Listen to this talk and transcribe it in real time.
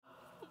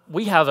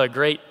we have a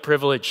great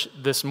privilege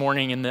this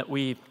morning in that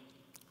we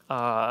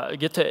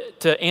get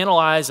to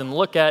analyze and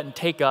look at and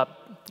take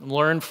up and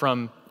learn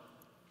from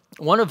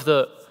one of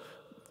the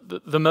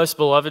most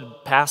beloved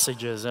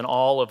passages in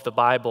all of the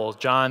Bible,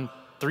 John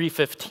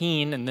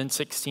 3:15 and then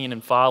 16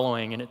 and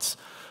following. And it's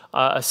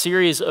a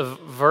series of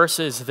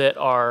verses that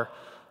are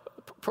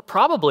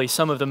probably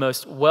some of the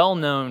most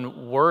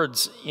well-known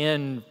words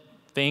in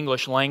the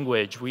English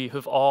language. We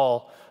have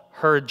all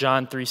heard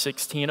John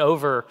 3:16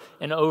 over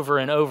and over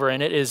and over,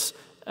 and it is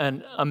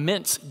an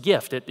immense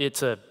gift.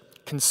 It's a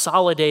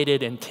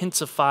consolidated,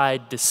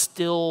 intensified,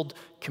 distilled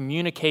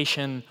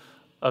communication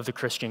of the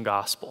Christian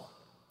gospel.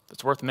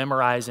 It's worth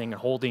memorizing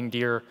and holding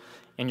dear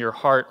in your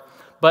heart.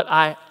 But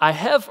I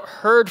have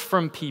heard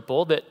from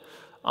people that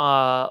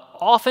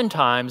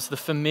oftentimes the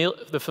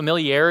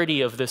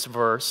familiarity of this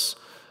verse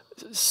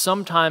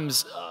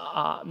sometimes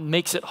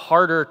makes it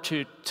harder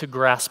to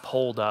grasp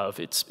hold of.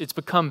 It's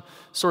become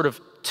sort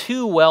of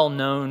too well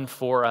known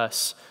for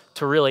us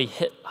to really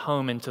hit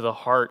home into the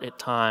heart at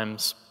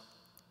times.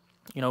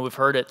 You know, we've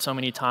heard it so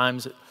many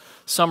times at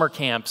summer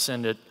camps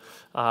and at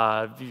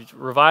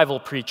revival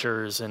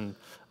preachers and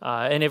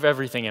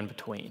everything in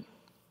between.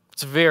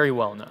 It's very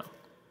well known.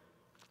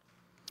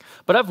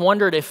 But I've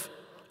wondered if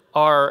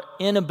our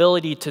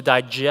inability to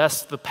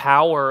digest the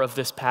power of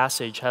this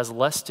passage has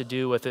less to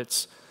do with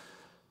its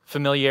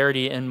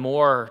familiarity and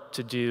more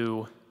to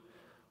do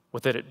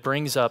with that it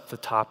brings up the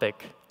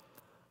topic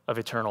of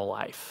eternal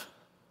life.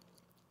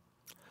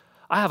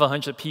 I have a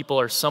hunch that people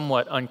are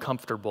somewhat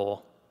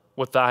uncomfortable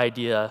with the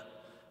idea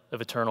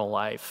of eternal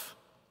life.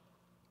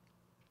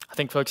 I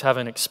think folks have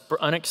an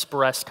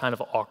unexpressed kind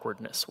of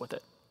awkwardness with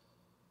it.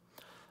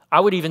 I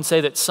would even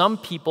say that some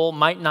people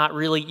might not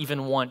really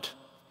even want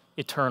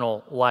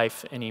eternal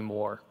life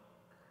anymore.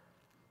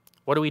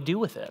 What do we do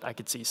with it? I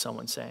could see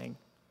someone saying.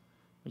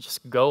 We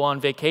just go on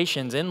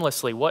vacations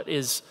endlessly. What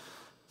is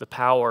the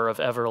power of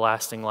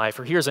everlasting life?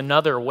 Or here's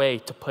another way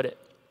to put it.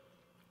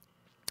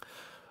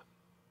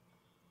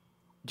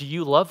 Do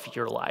you love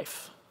your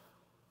life?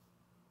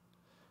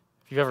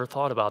 Have you ever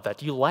thought about that?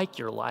 Do you like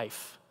your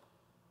life?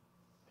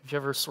 Have you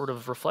ever sort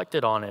of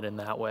reflected on it in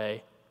that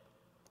way?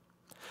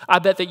 I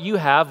bet that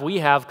we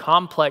have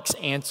complex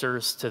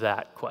answers to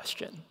that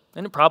question.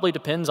 And it probably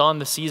depends on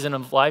the season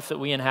of life that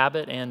we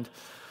inhabit and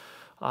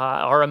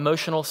our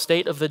emotional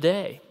state of the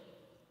day.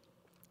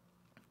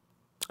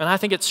 And I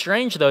think it's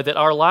strange, though, that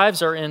our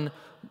lives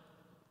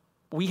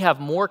we have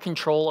more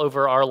control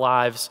over our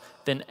lives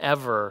than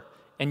ever,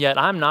 and yet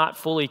I'm not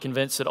fully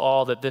convinced at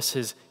all that this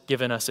has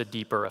given us a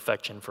deeper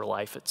affection for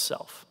life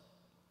itself.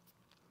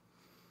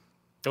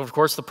 And of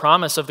course, the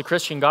promise of the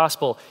Christian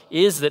gospel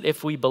is that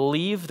if we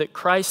believe that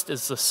Christ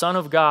is the Son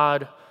of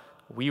God,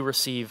 we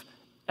receive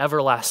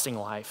everlasting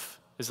life,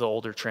 as the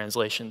older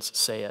translations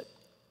say it.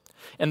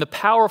 And the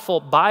powerful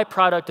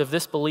byproduct of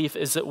this belief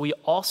is that we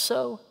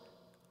also,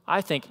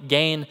 I think,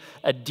 gain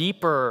a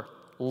deeper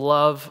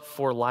love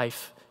for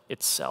life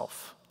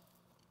itself.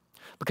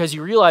 Because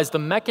you realize the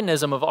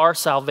mechanism of our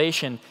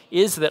salvation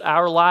is that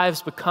our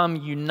lives become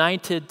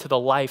united to the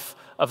life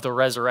of the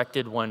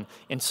resurrected one.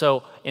 And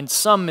so, in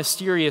some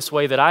mysterious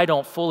way that I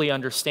don't fully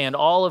understand,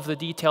 all of the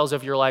details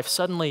of your life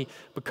suddenly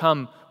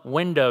become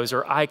windows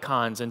or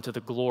icons into the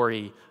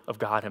glory of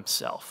God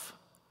himself.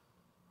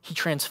 He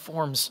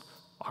transforms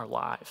our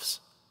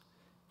lives.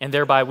 And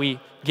thereby we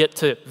get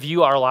to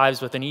view our lives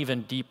with an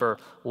even deeper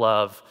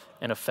love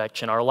and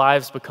affection. Our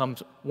lives become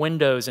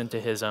windows into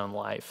his own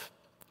life.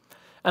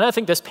 And I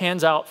think this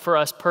pans out for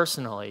us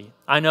personally.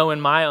 I know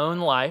in my own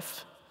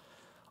life,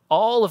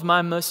 all of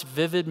my most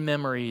vivid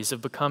memories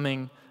of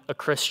becoming a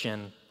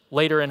Christian,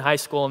 later in high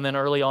school and then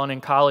early on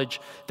in college,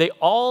 they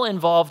all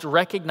involved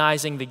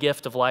recognizing the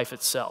gift of life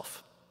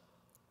itself.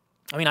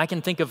 I mean, I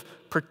can think of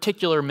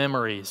particular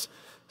memories,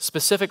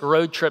 specific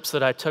road trips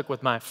that I took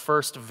with my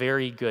first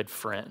very good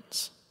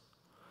friends,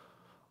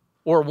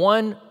 or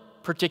one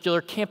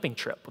particular camping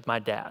trip with my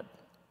dad,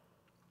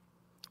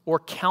 or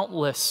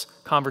countless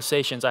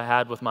conversations I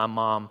had with my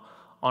mom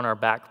on our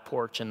back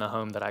porch in the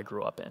home that I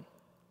grew up in.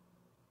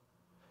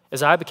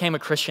 As I became a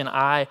Christian,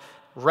 I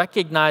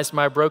recognized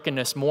my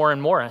brokenness more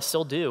and more, and I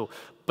still do.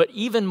 But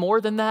even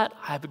more than that,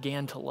 I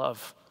began to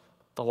love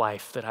the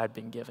life that I'd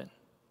been given.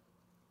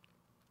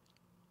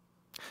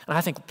 And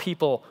I think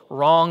people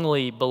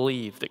wrongly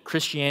believe that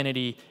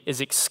Christianity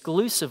is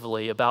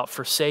exclusively about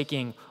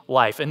forsaking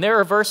life. And there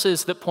are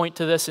verses that point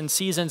to this in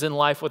seasons in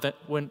life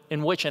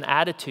in which an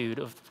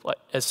attitude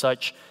as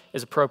such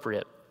is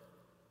appropriate.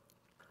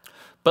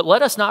 But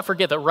let us not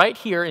forget that right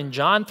here in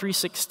John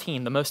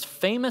 3:16, the most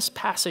famous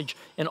passage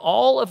in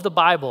all of the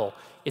Bible,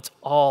 it's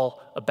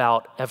all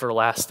about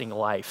everlasting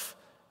life.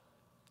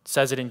 It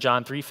says it in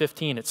John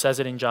 3:15, it says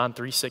it in John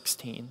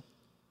 3:16.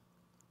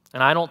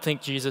 And I don't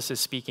think Jesus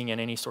is speaking in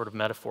any sort of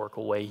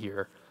metaphorical way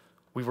here.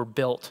 We were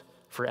built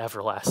for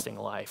everlasting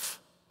life.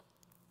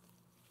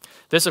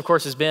 This, of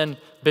course, has been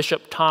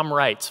Bishop Tom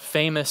Wright's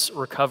famous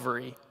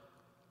recovery.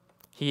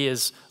 He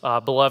is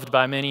beloved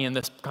by many in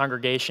this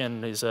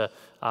congregation. He's a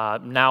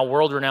now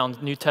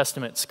world-renowned New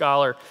Testament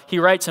scholar. He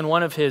writes in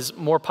one of his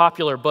more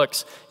popular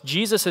books,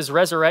 Jesus'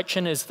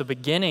 resurrection is the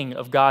beginning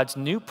of God's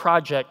new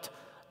project,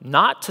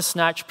 not to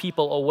snatch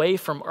people away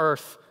from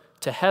earth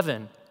to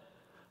heaven,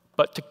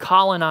 but to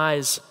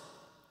colonize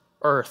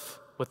earth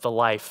with the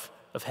life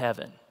of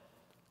heaven.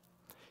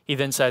 He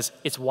then says,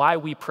 it's why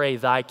we pray,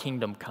 thy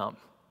kingdom come.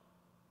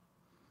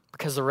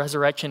 Because the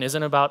resurrection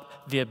isn't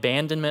about the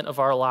abandonment of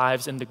our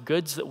lives and the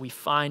goods that we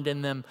find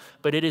in them,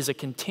 but it is a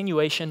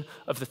continuation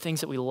of the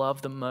things that we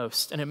love the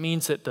most. And it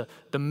means that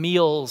the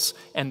meals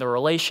and the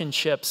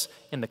relationships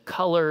and the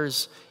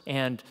colors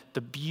and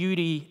the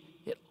beauty,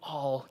 it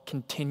all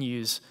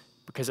continues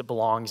because it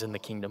belongs in the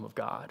kingdom of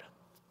God.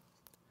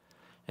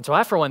 And so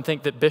I, for one,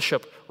 think that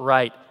Bishop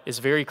Wright is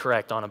very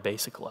correct on a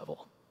basic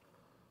level.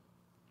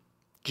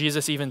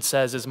 Jesus even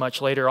says as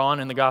much later on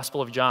in the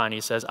Gospel of John.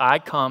 He says, I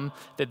come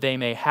that they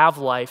may have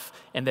life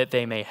and that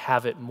they may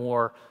have it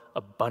more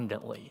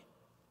abundantly.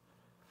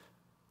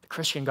 The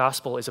Christian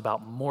gospel is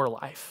about more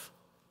life,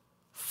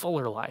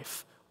 fuller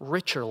life,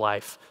 richer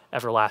life,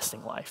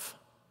 everlasting life.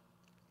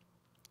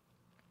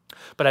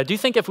 But I do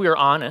think if we are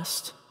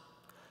honest,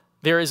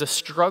 there is a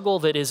struggle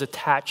that is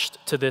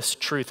attached to this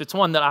truth. It's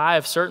one that I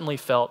have certainly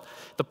felt.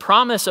 The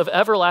promise of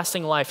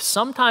everlasting life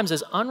sometimes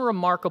is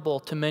unremarkable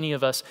to many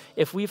of us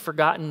if we've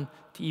forgotten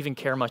to even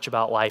care much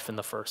about life in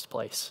the first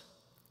place.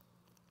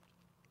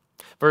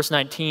 Verse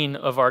 19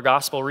 of our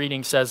gospel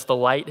reading says, the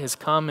light has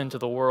come into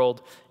the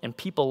world, and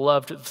people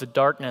loved the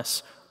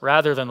darkness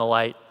rather than the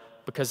light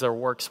because their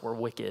works were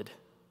wicked.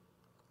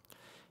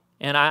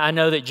 And I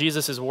know that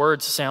Jesus'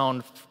 words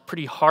sound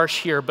pretty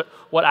harsh here, but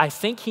what I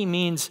think he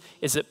means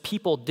is that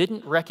people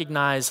didn't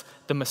recognize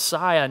the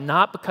Messiah,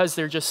 not because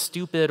they're just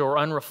stupid or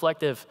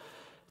unreflective.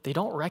 They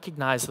don't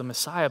recognize the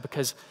Messiah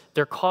because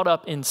they're caught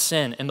up in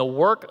sin. And the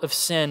work of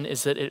sin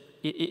is that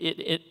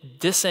it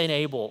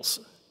disables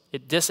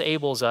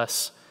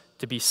us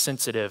to be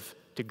sensitive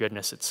to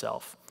goodness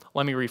itself.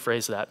 Let me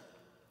rephrase that.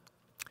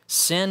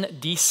 Sin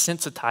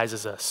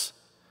desensitizes us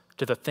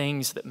to the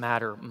things that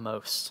matter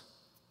most.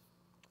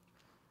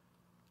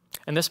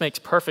 And this makes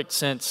perfect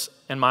sense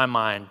in my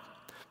mind,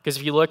 because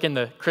if you look in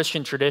the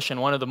Christian tradition,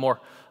 one of the more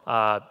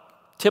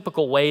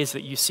typical ways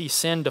that you see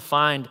sin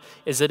defined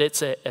is that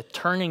it's a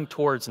turning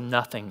towards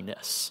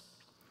nothingness.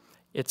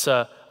 It's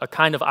a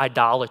kind of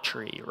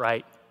idolatry,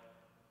 right?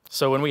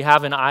 So when we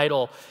have an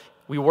idol,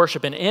 we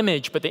worship an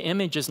image, but the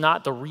image is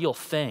not the real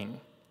thing.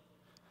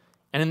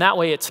 And in that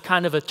way, it's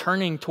kind of a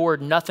turning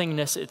toward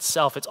nothingness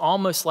itself. It's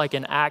almost like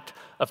an act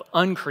of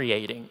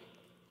uncreating.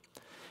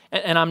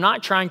 And I'm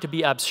not trying to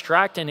be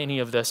abstract in any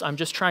of this. I'm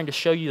just trying to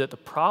show you that the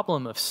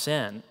problem of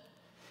sin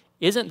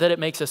isn't that it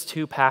makes us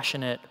too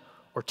passionate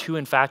or too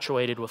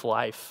infatuated with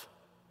life.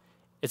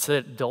 It's that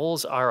it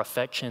dulls our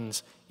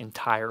affections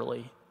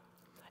entirely.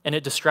 And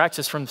it distracts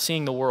us from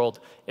seeing the world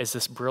as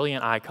this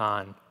brilliant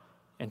icon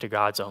into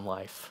God's own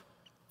life.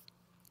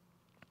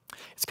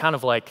 It's kind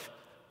of like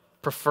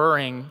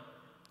preferring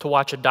to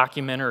watch a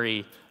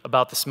documentary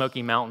about the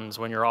Smoky Mountains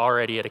when you're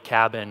already at a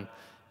cabin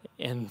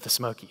in the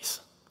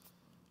Smokies.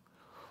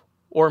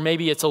 Or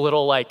maybe it's a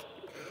little like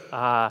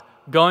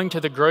going to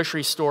the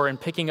grocery store and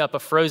picking up a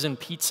frozen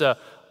pizza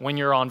when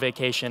you're on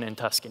vacation in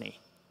Tuscany.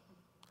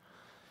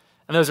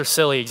 And those are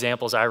silly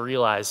examples, I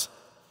realize.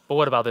 But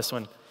what about this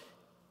one?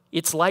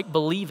 It's like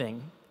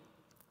believing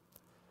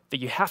that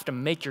you have to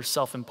make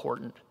yourself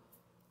important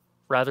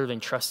rather than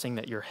trusting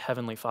that your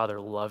Heavenly Father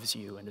loves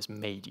you and has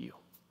made you.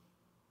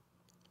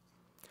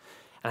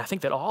 And I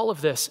think that all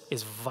of this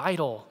is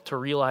vital to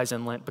realize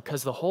in Lent,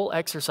 because the whole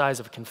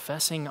exercise of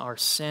confessing our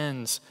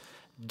sins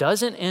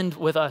doesn't end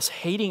with us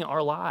hating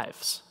our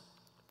lives.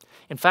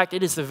 In fact,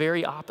 it is the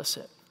very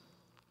opposite.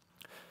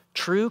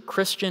 True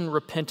Christian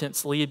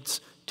repentance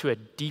leads to a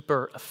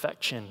deeper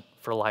affection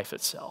for life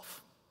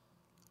itself,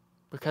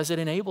 because it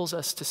enables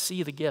us to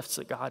see the gifts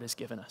that God has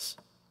given us.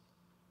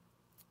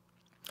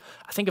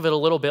 I think of it a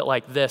little bit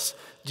like this.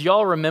 Do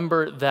y'all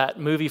remember that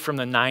movie from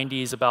the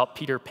 90s about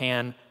Peter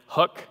Pan,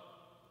 Hook?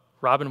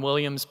 Robin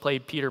Williams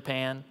played Peter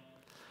Pan.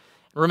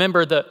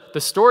 Remember, the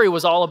story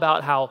was all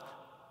about how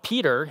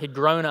Peter had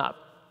grown up,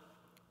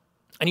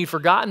 and he'd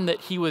forgotten that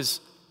he was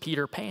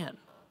Peter Pan.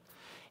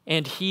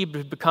 And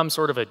he'd become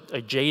sort of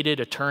a jaded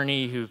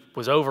attorney who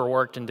was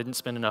overworked and didn't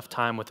spend enough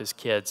time with his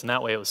kids, and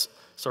that way it was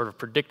sort of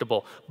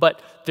predictable.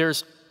 But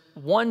there's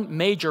one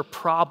major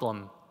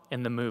problem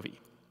in the movie.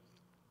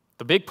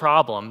 The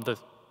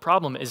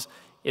problem is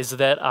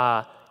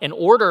that in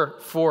order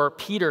for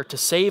Peter to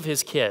save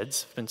his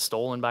kids, been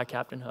stolen by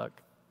Captain Hook,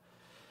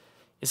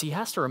 is he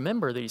has to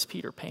remember that he's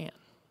Peter Pan.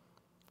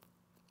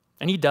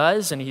 And he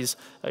does, and he's,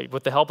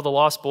 with the help of the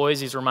Lost Boys,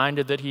 he's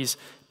reminded that he's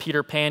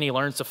Peter Pan. He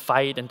learns to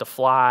fight and to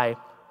fly.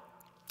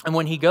 And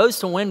when he goes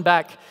to win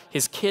back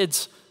his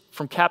kids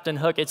from Captain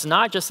Hook, it's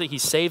not just that he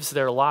saves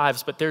their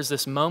lives, but there's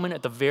this moment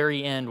at the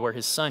very end where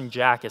his son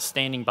Jack is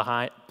standing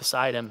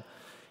beside him,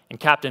 and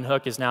Captain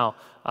Hook is now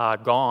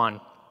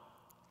gone.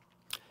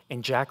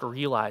 And Jack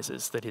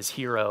realizes that his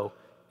hero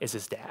is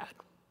his dad.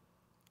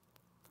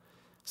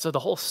 So the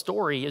whole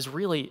story is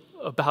really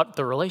about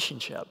the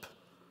relationship.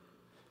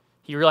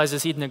 He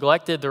realizes he'd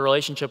neglected the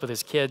relationship with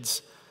his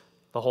kids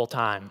the whole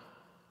time.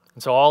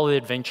 And so all the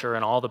adventure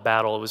and all the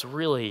battle, it was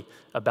really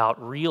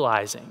about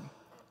realizing,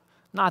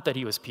 not that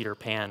he was Peter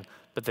Pan,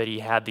 but that he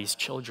had these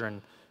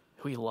children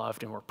who he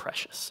loved and were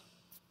precious.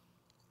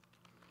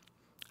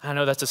 I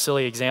know that's a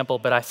silly example,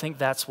 but I think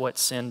that's what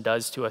sin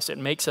does to us. It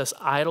makes us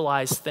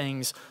idolize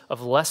things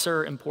of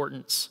lesser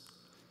importance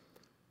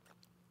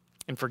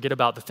and forget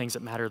about the things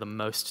that matter the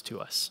most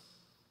to us.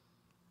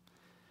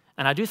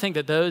 And I do think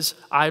that those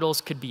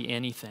idols could be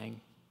anything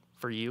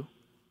for you.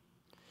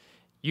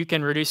 You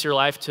can reduce your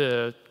life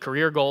to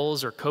career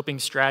goals or coping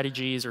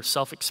strategies or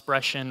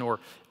self-expression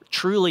or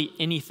truly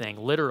anything,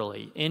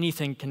 literally.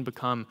 Anything can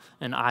become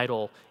an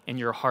idol in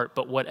your heart.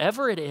 But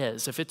whatever it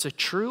is, if it's a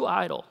true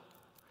idol,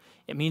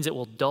 it means it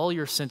will dull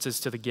your senses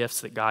to the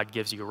gifts that God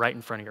gives you right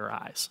in front of your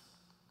eyes.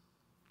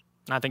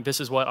 And I think this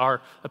is what our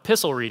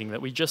epistle reading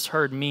that we just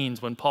heard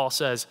means when Paul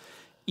says,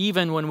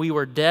 even when we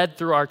were dead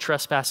through our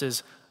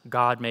trespasses,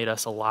 God made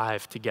us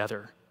alive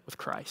together with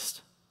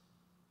Christ.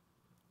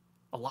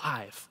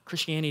 Alive.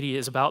 Christianity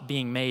is about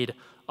being made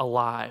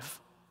alive.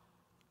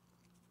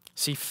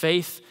 See,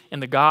 faith in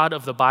the God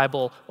of the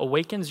Bible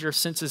awakens your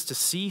senses to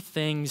see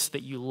things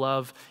that you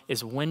love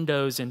as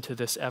windows into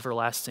this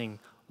everlasting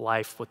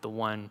life with the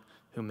one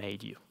who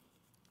made you.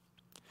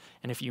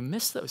 And if you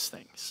miss those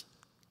things,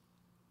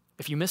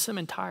 if you miss them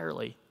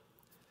entirely,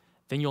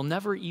 then you'll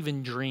never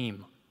even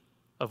dream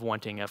of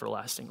wanting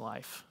everlasting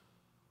life.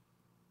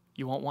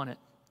 You won't want it.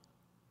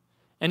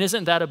 And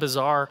isn't that a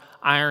bizarre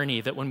irony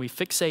that when we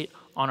fixate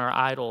on our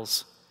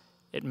idols,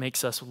 it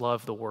makes us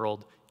love the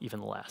world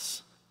even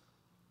less?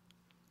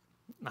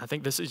 I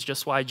think this is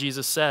just why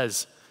Jesus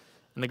says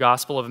in the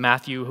Gospel of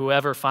Matthew,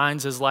 whoever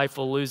finds his life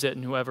will lose it,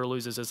 and whoever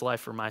loses his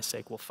life for my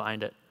sake will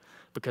find it.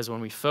 Because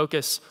when we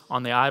focus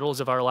on the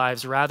idols of our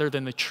lives rather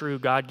than the true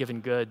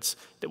God-given goods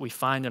that we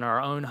find in our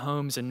own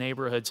homes and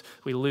neighborhoods,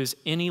 we lose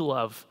any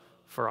love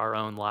for our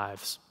own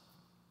lives.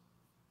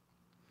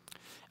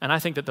 And I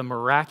think that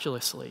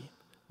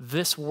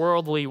this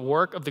worldly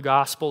work of the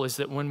gospel is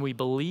that when we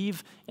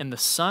believe in the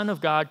Son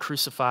of God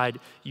crucified,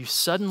 you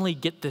suddenly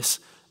get this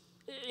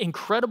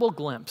incredible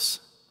glimpse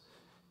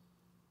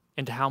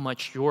into how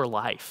much your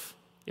life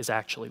is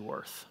actually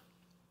worth.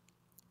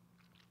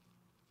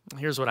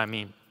 Here's what I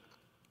mean.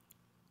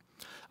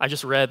 I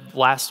just read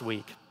last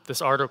week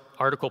this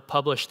article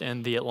published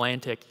in The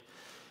Atlantic. It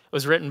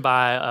was written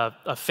by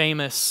a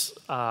famous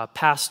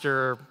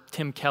pastor,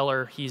 Tim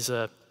Keller. He's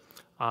a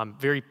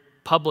very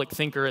public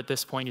thinker at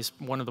this point. He's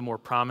one of the more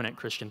prominent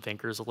Christian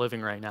thinkers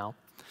living right now.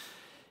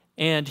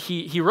 And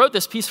he wrote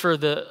this piece for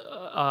The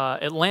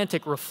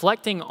Atlantic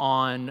reflecting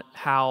on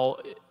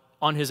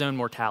his own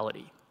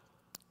mortality.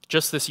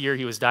 Just this year,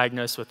 he was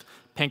diagnosed with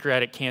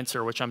pancreatic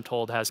cancer, which I'm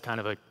told has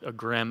kind of a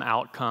grim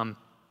outcome.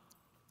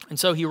 And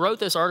so he wrote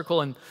this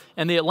article in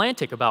The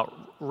Atlantic about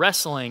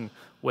wrestling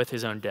with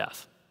his own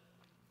death.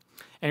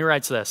 And he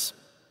writes this: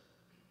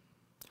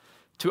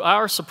 to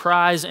our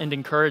surprise and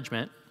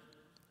encouragement,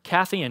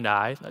 Kathy and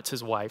I, that's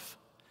his wife,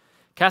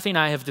 Kathy and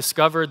I have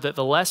discovered that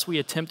the less we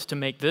attempt to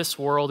make this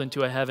world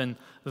into a heaven,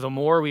 the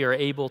more we are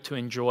able to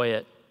enjoy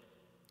it.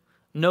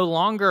 No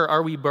longer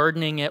are we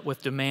burdening it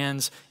with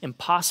demands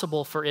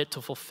impossible for it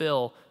to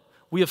fulfill.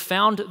 We have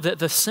found that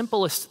the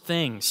simplest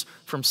things,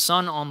 from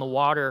sun on the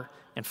water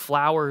and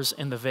flowers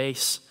in the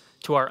vase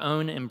to our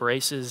own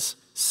embraces,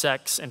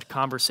 sex, and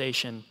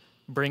conversation,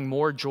 bring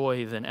more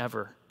joy than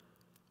ever.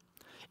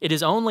 It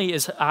is only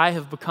as I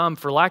have become,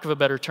 for lack of a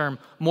better term,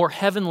 more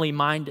heavenly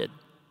minded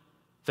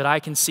that I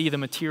can see the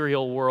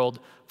material world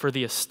for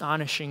the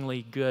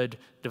astonishingly good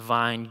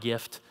divine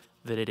gift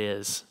that it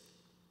is.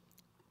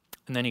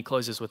 And then he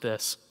closes with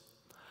this: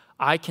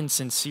 I can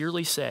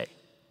sincerely say,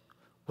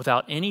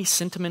 without any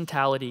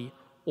sentimentality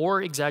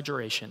or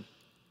exaggeration,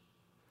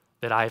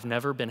 that I have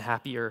never been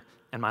happier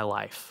in my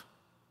life,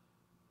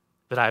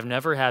 that I have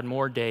never had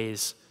more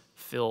days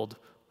filled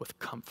with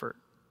comfort.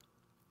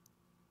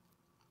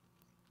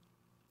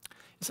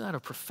 Isn't that a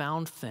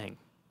profound thing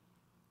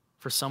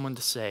for someone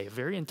to say, a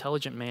very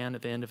intelligent man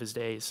at the end of his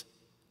days?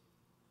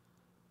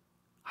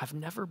 I've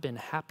never been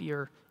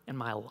happier in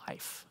my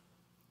life.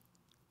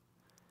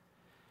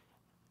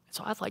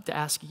 So I'd like to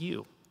ask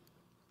you,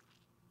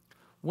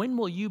 when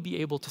will you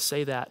be able to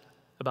say that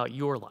about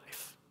your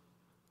life?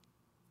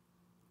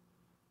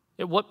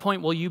 At what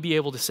point will you be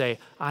able to say,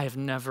 I have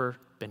never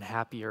been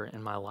happier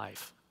in my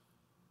life?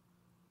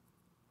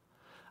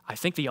 I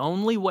think the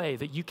only way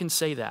that you can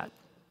say that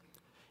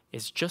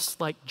is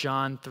just like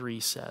John 3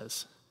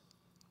 says.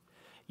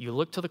 You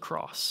look to the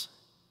cross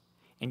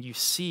and you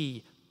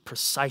see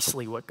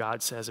precisely what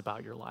God says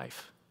about your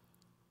life.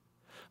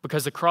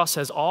 Because the cross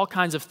says all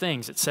kinds of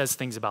things. It says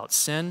things about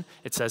sin.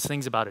 It says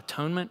things about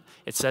atonement.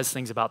 It says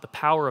things about the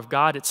power of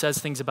God. It says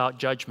things about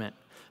judgment.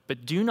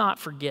 But do not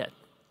forget,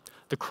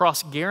 the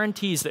cross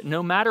guarantees that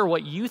no matter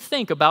what you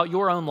think about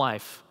your own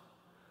life,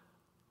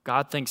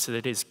 God thinks that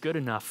it is good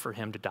enough for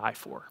him to die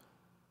for.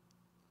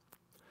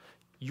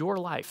 Your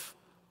life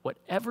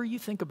whatever you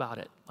think about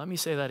it, let me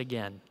say that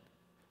again,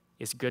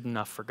 is good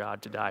enough for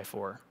God to die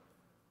for.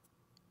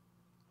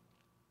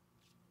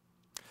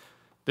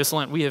 This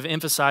Lent, we have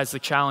emphasized the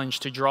challenge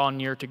to draw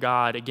near to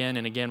God again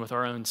and again with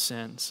our own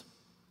sins.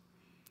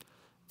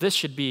 This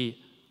should be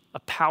a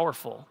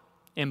powerful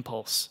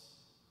impulse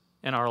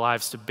in our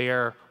lives to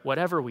bear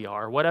whatever we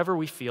are, whatever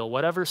we feel,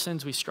 whatever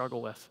sins we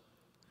struggle with.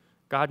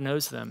 God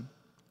knows them,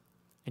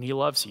 and he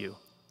loves you,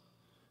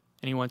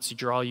 and he wants to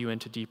draw you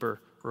into deeper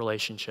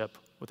relationship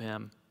with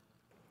him.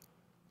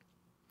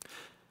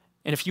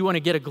 And if you want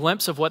to get a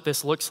glimpse of what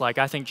this looks like,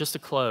 I think just to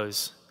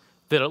close,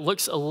 that it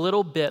looks a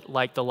little bit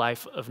like the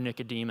life of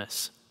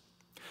Nicodemus.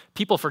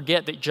 People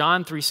forget that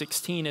John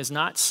 3:16 is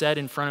not said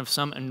in front of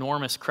some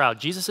enormous crowd.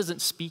 Jesus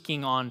isn't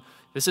speaking on,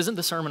 this isn't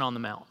the Sermon on the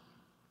Mount.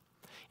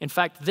 In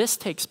fact, this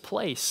takes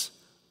place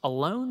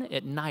alone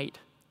at night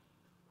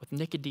with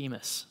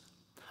Nicodemus,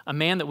 a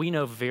man that we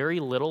know very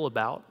little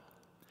about.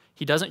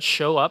 He doesn't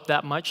show up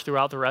that much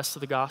throughout the rest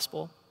of the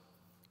gospel.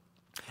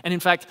 And in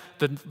fact,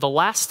 the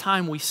last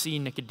time we see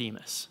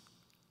Nicodemus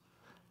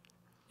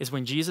is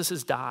when Jesus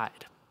has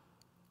died.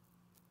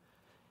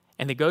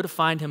 And they go to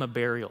find him a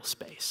burial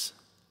space.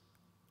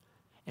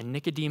 And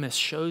Nicodemus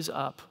shows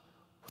up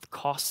with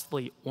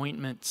costly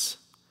ointments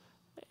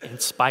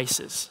and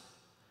spices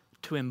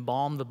to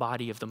embalm the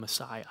body of the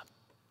Messiah.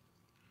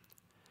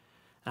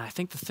 And I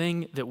think the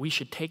thing that we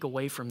should take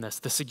away from this,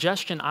 the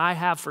suggestion I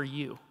have for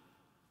you,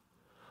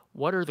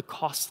 what are the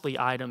costly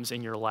items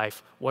in your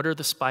life? What are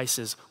the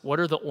spices? What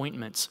are the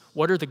ointments?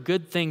 What are the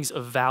good things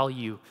of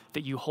value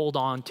that you hold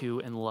on to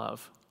and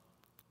love?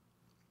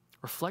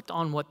 Reflect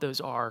on what those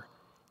are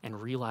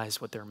and realize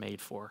what they're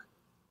made for.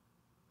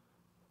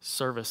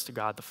 Service to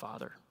God the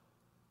Father,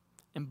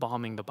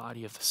 embalming the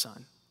body of the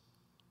Son.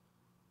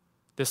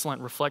 This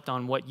Lent, reflect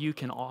on what you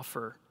can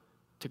offer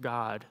to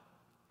God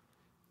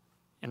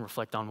and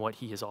reflect on what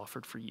he has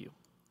offered for you.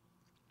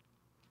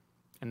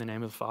 In the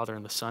name of the Father,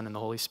 and the Son, and the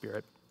Holy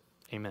Spirit,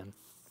 amen.